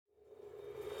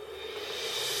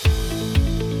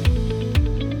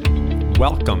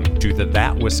Welcome to the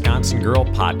That Wisconsin Girl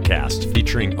podcast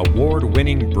featuring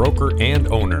award-winning broker and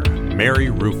owner, Mary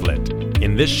Rooflet.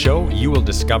 In this show, you will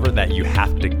discover that you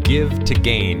have to give to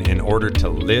gain in order to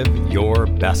live your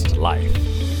best life.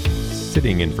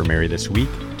 Sitting in for Mary this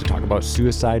week to talk about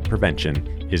suicide prevention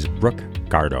is Brooke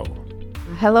Gardo.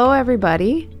 Hello,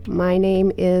 everybody. My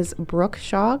name is Brooke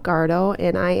Shaw Gardo,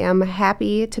 and I am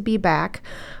happy to be back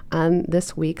on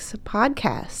this week's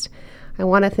podcast. I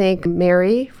want to thank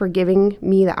Mary for giving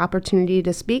me the opportunity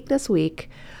to speak this week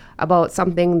about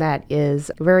something that is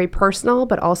very personal,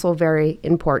 but also very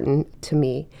important to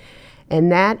me,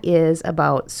 and that is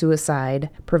about suicide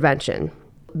prevention.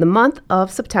 The month of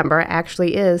September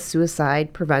actually is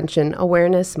Suicide Prevention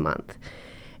Awareness Month,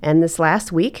 and this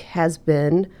last week has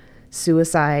been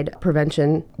Suicide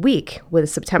Prevention Week, with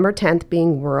September 10th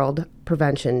being World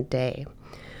Prevention Day.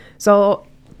 So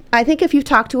I think if you've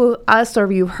talked to us or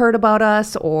if you've heard about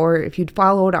us or if you've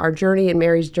followed our journey and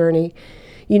Mary's journey,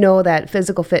 you know that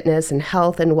physical fitness and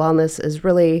health and wellness is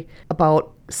really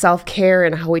about self-care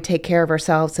and how we take care of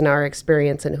ourselves and our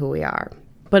experience and who we are.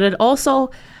 But it also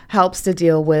helps to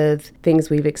deal with things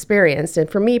we've experienced. And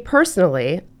for me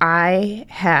personally, I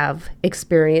have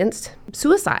experienced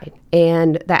suicide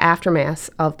and the aftermath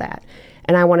of that.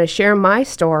 And I want to share my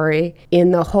story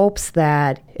in the hopes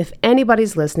that if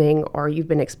anybody's listening or you've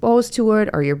been exposed to it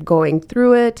or you're going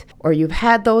through it or you've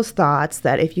had those thoughts,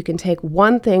 that if you can take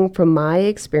one thing from my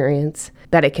experience,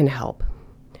 that it can help.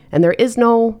 And there is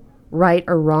no right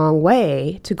or wrong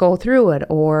way to go through it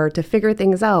or to figure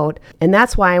things out. And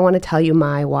that's why I want to tell you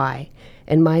my why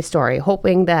and my story,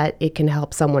 hoping that it can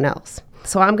help someone else.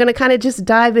 So I'm going to kind of just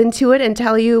dive into it and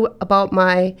tell you about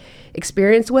my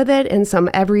experience with it and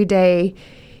some everyday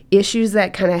issues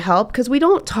that kind of help, because we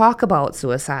don't talk about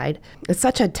suicide. It's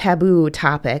such a taboo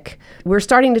topic. We're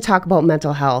starting to talk about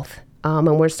mental health,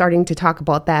 and we're starting to talk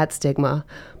about that stigma,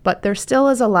 but there still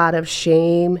is a lot of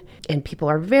shame, and people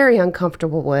are very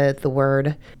uncomfortable with the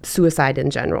word suicide in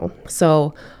general.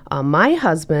 So my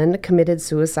husband committed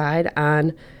suicide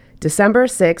on December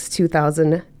 6,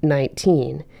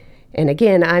 2019. And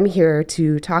again, I'm here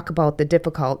to talk about the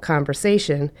difficult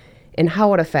conversation and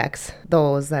how it affects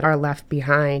those that are left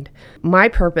behind. My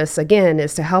purpose, again,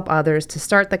 is to help others to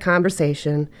start the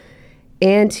conversation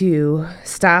and to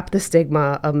stop the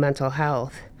stigma of mental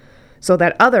health so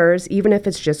that others, even if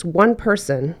it's just one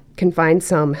person, can find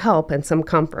some help and some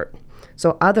comfort.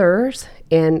 So others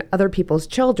and other people's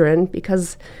children,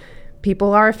 because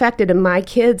people are affected, and my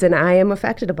kids and I am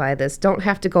affected by this, don't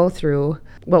have to go through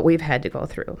what we've had to go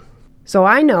through. So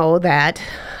I know that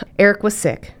Eric was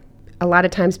sick. A lot of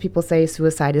times people say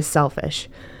suicide is selfish,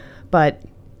 but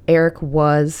Eric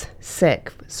was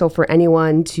sick. So for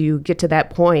anyone to get to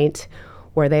that point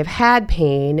where they've had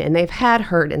pain and they've had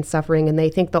hurt and suffering and they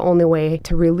think the only way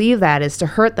to relieve that is to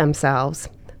hurt themselves,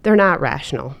 they're not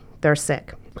rational. They're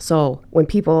sick. So when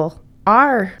people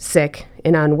are sick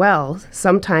and unwell,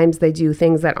 sometimes they do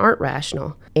things that aren't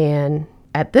rational. And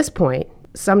at this point,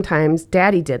 sometimes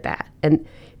Daddy did that. And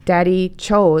Daddy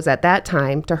chose at that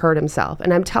time to hurt himself.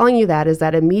 And I'm telling you that is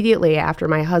that immediately after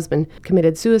my husband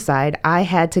committed suicide, I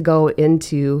had to go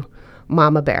into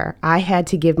Mama Bear. I had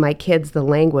to give my kids the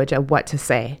language of what to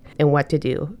say and what to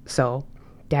do. So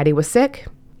Daddy was sick.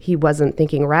 He wasn't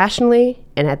thinking rationally.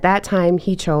 And at that time,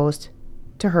 he chose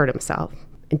to hurt himself.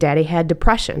 And Daddy had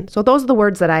depression. So those are the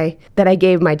words that I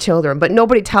gave my children. But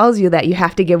nobody tells you that you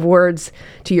have to give words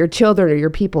to your children or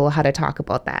your people how to talk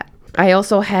about that. I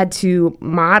also had to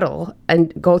model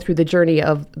and go through the journey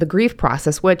of the grief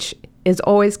process, which is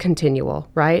always continual,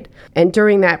 right? And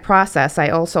during that process, I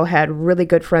also had really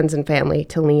good friends and family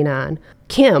to lean on.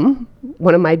 Kim,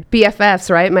 one of my BFFs,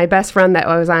 right, my best friend that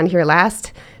I was on here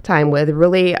last time with,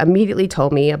 really immediately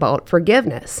told me about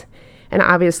forgiveness. And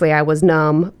obviously I was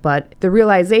numb, but the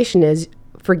realization is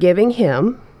forgiving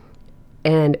him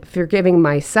and forgiving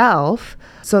myself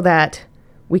so that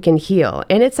we can heal.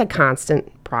 And it's a constant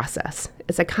process.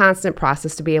 It's a constant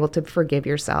process to be able to forgive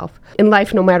yourself in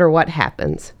life, no matter what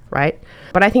happens, right?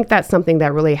 But I think that's something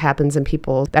that really happens in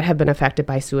people that have been affected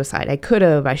by suicide. I could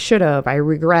have, I should have, I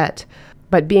regret,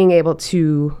 but being able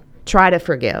to try to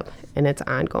forgive, and it's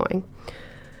ongoing.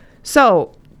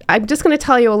 So I'm just going to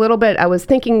tell you a little bit. I was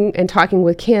thinking and talking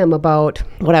with Kim about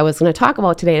what I was going to talk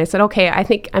about today. And I said, okay, I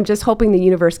think I'm just hoping the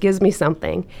universe gives me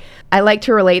something. I like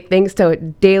to relate things to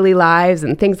daily lives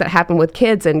and things that happen with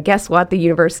kids. And guess what? The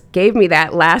universe gave me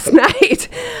that last night.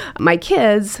 My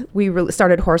kids, we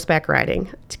started horseback riding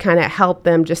to kind of help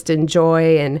them just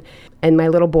enjoy. And my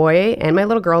little boy and my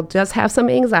little girl does have some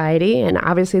anxiety. And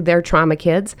obviously they're trauma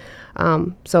kids.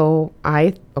 So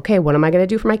what am I going to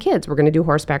do for my kids? We're going to do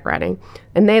horseback riding.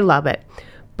 And they love it.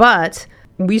 But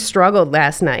we struggled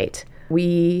last night.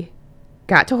 We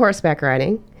got to horseback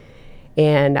riding,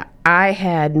 and I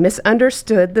had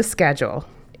misunderstood the schedule,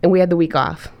 and we had the week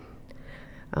off.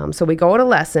 So we go to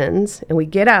lessons, and we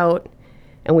get out,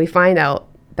 and we find out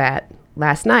that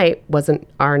last night wasn't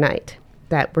our night,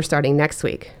 that we're starting next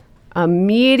week.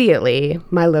 Immediately,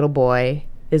 my little boy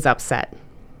is upset.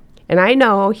 And I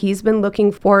know he's been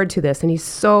looking forward to this, and he's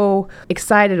so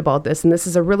excited about this, and this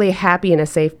is a really happy and a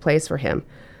safe place for him.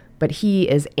 But he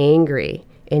is angry,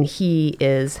 and he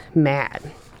is mad.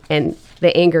 And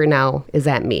the anger now is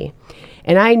at me.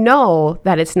 And I know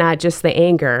that it's not just the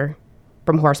anger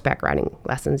from horseback riding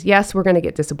lessons. Yes, we're going to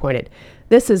get disappointed.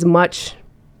 This is much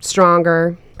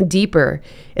stronger, deeper.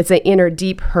 It's an inner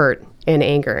deep hurt and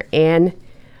anger. And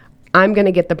I'm going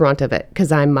to get the brunt of it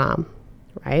because I'm mom,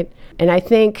 right? And I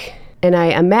think, and I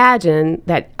imagine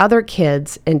that other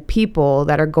kids and people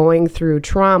that are going through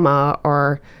trauma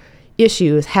or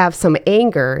issues have some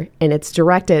anger, and it's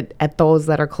directed at those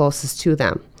that are closest to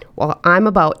them. Well, I'm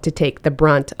about to take the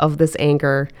brunt of this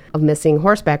anger of missing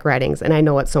horseback ridings, and I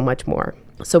know it's so much more.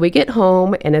 So we get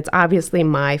home, and it's obviously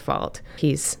my fault.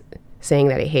 He's saying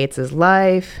that he hates his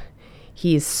life.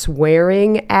 He's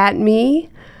swearing at me.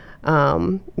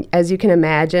 As you can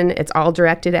imagine, it's all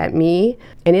directed at me.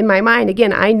 And in my mind,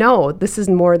 again, I know this is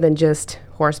more than just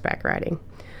horseback riding,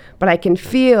 but I can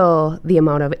feel the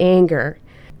amount of anger.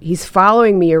 He's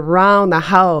following me around the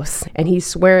house, and he's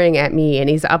swearing at me, and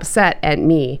he's upset at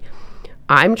me.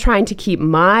 I'm trying to keep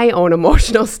my own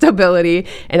emotional stability,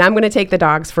 and I'm going to take the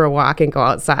dogs for a walk and go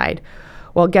outside.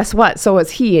 Well, guess what? So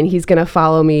is he, and he's going to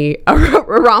follow me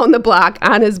around the block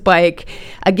on his bike,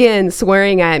 again,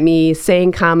 swearing at me,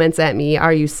 saying comments at me.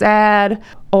 Are you sad?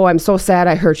 Oh, I'm so sad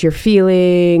I hurt your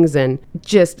feelings, and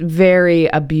just very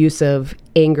abusive,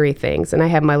 angry things. And I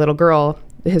have my little girl,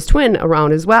 his twin,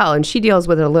 around as well, and she deals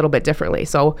with it a little bit differently.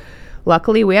 So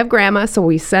luckily we have grandma, so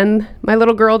we send my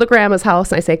little girl to grandma's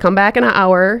house, and I say, come back in an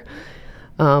hour.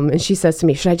 And she says to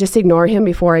me, should I just ignore him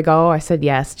before I go? I said,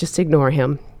 yes, just ignore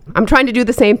him. I'm trying to do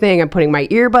the same thing. I'm putting my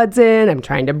earbuds in. I'm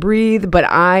trying to breathe, but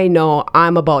I know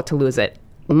I'm about to lose it.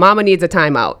 Mama needs a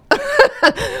timeout.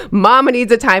 Mama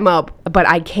needs a timeout, but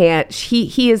I can't.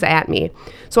 He is at me.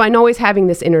 So I know he's having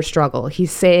this inner struggle.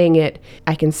 He's saying it.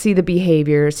 I can see the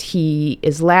behaviors. He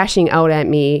is lashing out at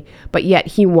me, but yet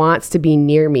he wants to be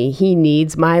near me. He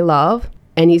needs my love,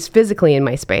 and he's physically in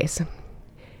my space.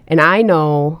 And I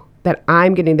know that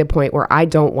I'm getting to the point where I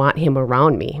don't want him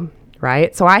around me,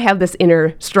 right? So I have this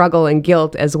inner struggle and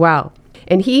guilt as well.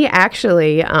 And he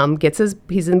actually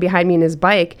he's in behind me in his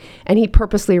bike, and he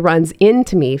purposely runs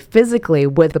into me physically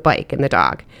with the bike and the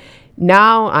dog.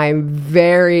 Now I'm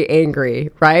very angry,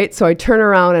 right? So I turn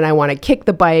around and I want to kick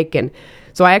the bike. And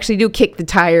so I actually do kick the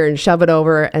tire and shove it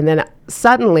over. And then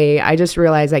suddenly I just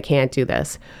realize I can't do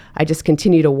this. I just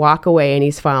continue to walk away, and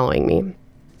he's following me,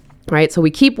 right? So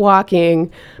we keep walking,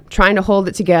 trying to hold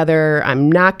it together. I'm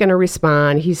not going to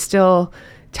respond. He's still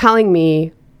telling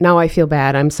me, now I feel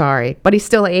bad, I'm sorry. But he's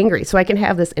still angry, so I can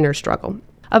have this inner struggle.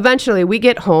 Eventually, we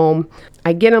get home.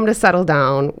 I get him to settle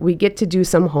down. We get to do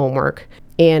some homework,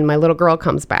 and my little girl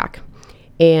comes back.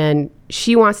 And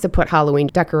she wants to put Halloween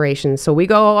decorations. So we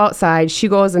go outside. She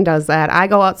goes and does that. I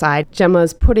go outside.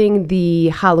 Gemma's putting the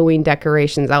Halloween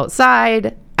decorations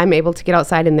outside. I'm able to get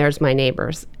outside, and there's my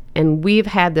neighbors. And we've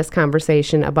had this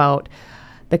conversation about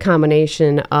the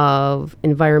combination of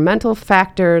environmental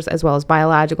factors as well as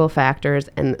biological factors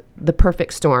and the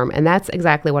perfect storm. And that's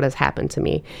exactly what has happened to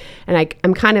me. And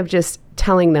I'm kind of just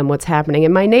telling them what's happening.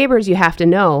 And my neighbors, you have to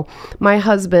know, my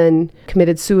husband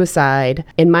committed suicide,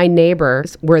 and my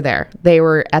neighbors were there. They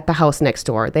were at the house next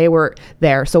door. They were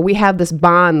there. So we have this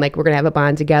bond, like we're going to have a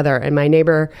bond together. And my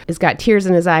neighbor has got tears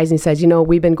in his eyes, and he says,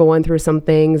 we've been going through some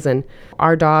things, and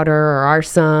our daughter or our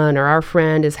son or our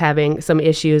friend is having some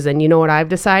issues. And you know what I've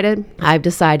decided? I've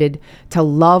decided to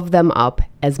love them up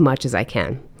as much as I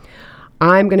can.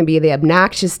 I'm going to be the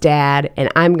obnoxious dad,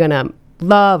 and I'm going to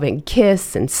love and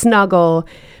kiss and snuggle,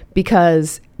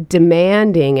 because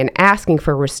demanding and asking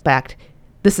for respect,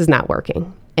 this is not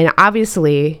working. And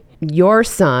obviously your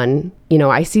son,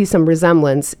 I see some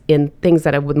resemblance in things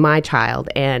that are with my child,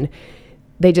 and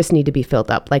they just need to be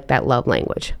filled up, like that love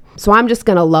language. So I'm just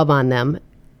going to love on them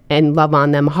and love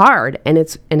on them hard, and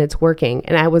it's working.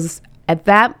 And I was at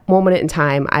that moment in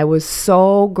time, I was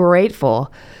so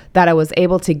grateful that I was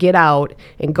able to get out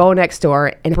and go next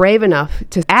door, and brave enough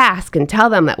to ask and tell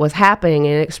them that was happening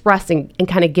and expressing and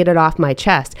kind of get it off my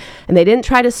chest. And they didn't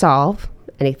try to solve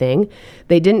anything.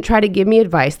 They didn't try to give me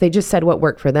advice. They just said what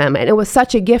worked for them. And it was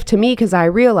such a gift to me, because I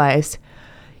realized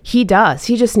he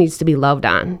just needs to be loved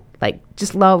on. Like,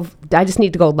 just love. I just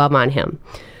need to go love on him.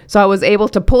 So I was able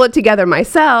to pull it together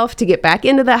myself to get back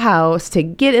into the house, to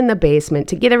get in the basement,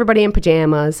 to get everybody in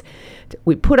pajamas.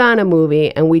 We put on a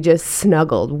movie and we just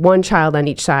snuggled, one child on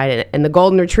each side, and the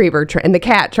golden retriever and the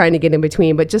cat trying to get in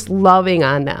between, but just loving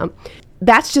on them.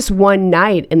 That's just one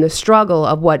night in the struggle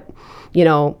of what,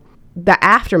 the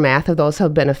aftermath of those who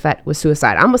have been affected with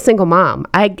suicide. I'm a single mom.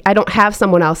 I don't have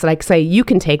someone else that I can say, you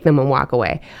can take them and walk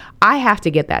away. I have to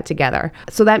get that together.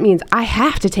 So that means I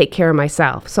have to take care of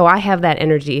myself. So I have that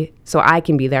energy so I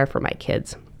can be there for my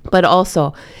kids. But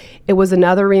also, it was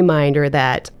another reminder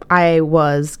that I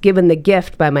was given the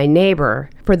gift by my neighbor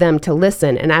for them to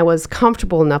listen, and I was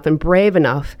comfortable enough and brave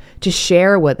enough to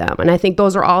share with them. And I think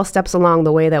those are all steps along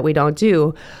the way that we don't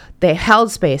do. They held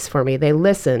space for me, they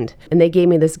listened, and they gave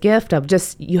me this gift of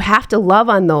just, you have to love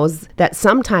on those that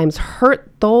sometimes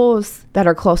hurt those that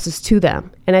are closest to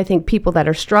them. And I think people that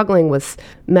are struggling with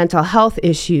mental health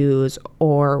issues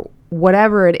or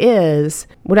whatever it is,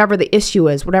 whatever the issue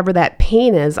is, whatever that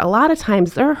pain is, a lot of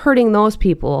times they're hurting those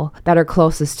people that are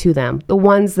closest to them, the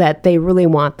ones that they really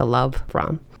want the love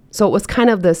from. So it was kind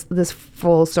of this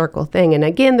full circle thing. And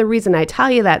again, the reason I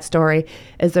tell you that story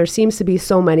is there seems to be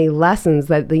so many lessons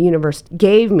that the universe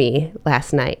gave me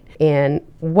last night. And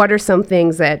what are some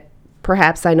things that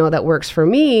perhaps I know that works for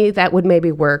me that would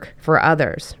maybe work for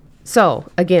others?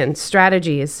 So again,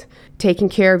 strategies, taking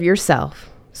care of yourself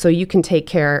so you can take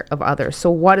care of others. So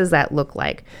what does that look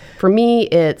like? For me,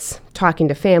 it's talking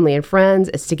to family and friends.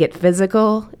 It's to get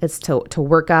physical. It's to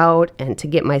work out and to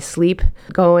get my sleep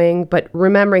going. But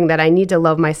remembering that I need to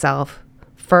love myself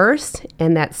first,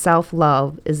 and that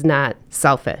self-love is not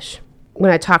selfish.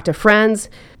 When I talk to friends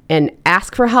and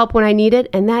ask for help when I need it,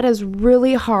 and that is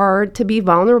really hard to be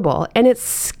vulnerable. And it's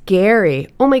scary.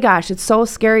 Oh my gosh, it's so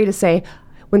scary to say,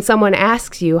 when someone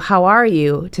asks you, how are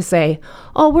you? To say,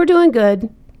 oh, we're doing good.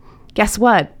 Guess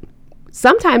what?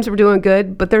 Sometimes we're doing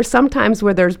good, but there's sometimes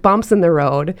where there's bumps in the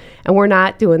road and we're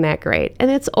not doing that great.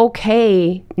 And it's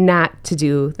okay not to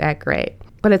do that great.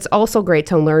 But it's also great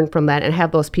to learn from that and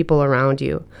have those people around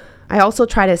you. I also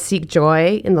try to seek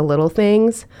joy in the little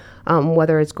things,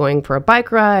 whether it's going for a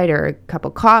bike ride or a cup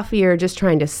of coffee or just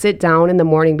trying to sit down in the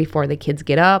morning before the kids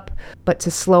get up, but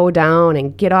to slow down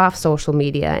and get off social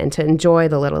media and to enjoy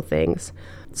the little things.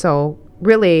 So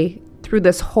really, through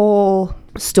this whole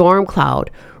storm cloud,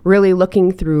 really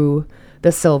looking through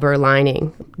the silver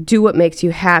lining. Do what makes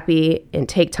you happy and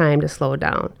take time to slow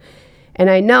down. And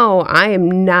I know I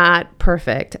am not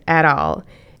perfect at all.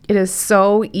 It is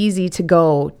so easy to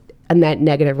go in that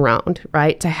negative round,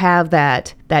 right? To have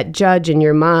that judge in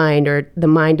your mind or the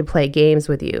mind to play games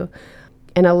with you.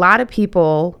 And a lot of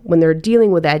people, when they're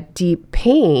dealing with that deep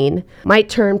pain, might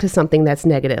turn to something that's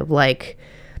negative, like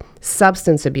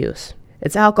substance abuse.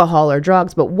 It's alcohol or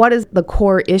drugs, but what is the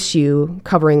core issue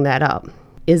covering that up?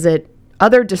 Is it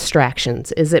other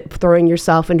distractions? Is it throwing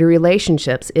yourself into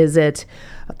relationships? Is it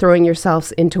throwing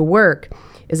yourself into work?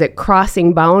 Is it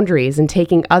crossing boundaries and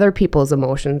taking other people's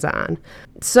emotions on?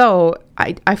 So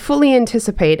I fully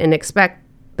anticipate and expect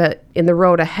that in the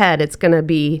road ahead, it's going to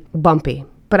be bumpy.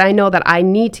 But I know that I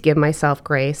need to give myself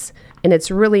grace, and it's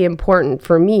really important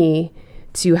for me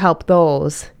to help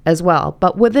those as well,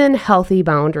 but within healthy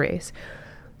boundaries.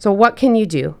 So what can you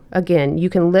do? Again, you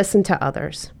can listen to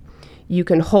others. You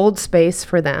can hold space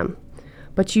for them,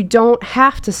 but you don't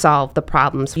have to solve the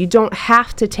problems. You don't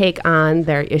have to take on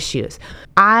their issues.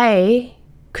 I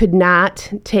could not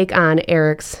take on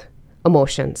Eric's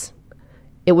emotions.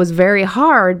 It was very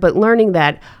hard, but learning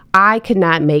that I could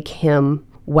not make him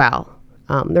well.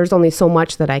 There's only so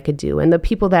much that I could do. And the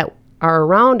people that are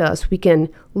around us, we can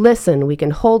listen, we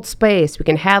can hold space, we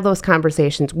can have those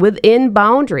conversations within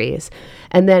boundaries,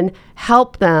 and then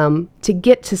help them to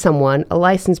get to someone, a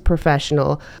licensed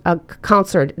professional, a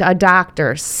counselor, a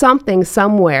doctor, something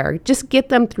somewhere. Just get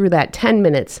them through that 10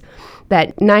 minutes,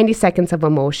 that 90 seconds of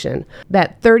emotion,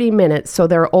 that 30 minutes so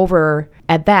they're over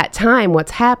at that time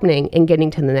what's happening and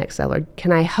getting to the next level.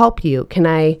 Can I help you? Can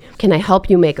I help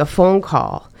you make a phone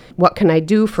call? What can I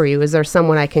do for you? Is there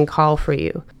someone I can call for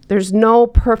you? There's no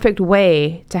perfect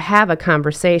way to have a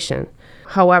conversation.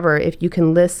 However, if you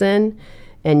can listen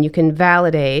and you can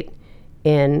validate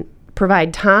and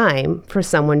provide time for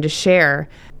someone to share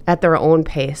at their own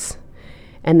pace,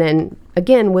 and then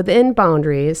again, within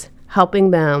boundaries,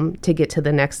 helping them to get to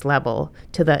the next level,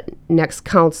 to the next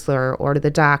counselor or to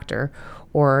the doctor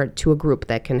or to a group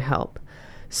that can help.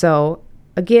 So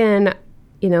again,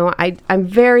 I'm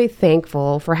very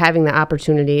thankful for having the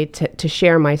opportunity to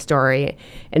share my story.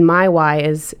 And my why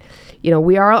is,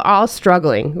 we are all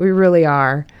struggling. We really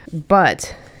are.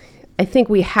 But I think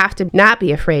we have to not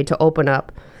be afraid to open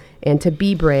up and to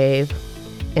be brave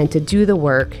and to do the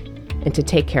work and to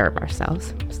take care of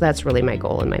ourselves. So that's really my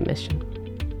goal and my mission.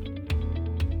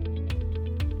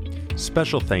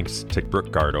 Special thanks to Brooke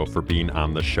Gardo for being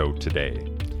on the show today.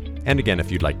 And again,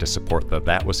 if you'd like to support the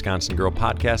That Wisconsin Girl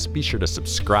podcast, be sure to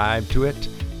subscribe to it,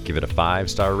 give it a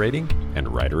 5-star rating, and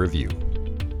write a review.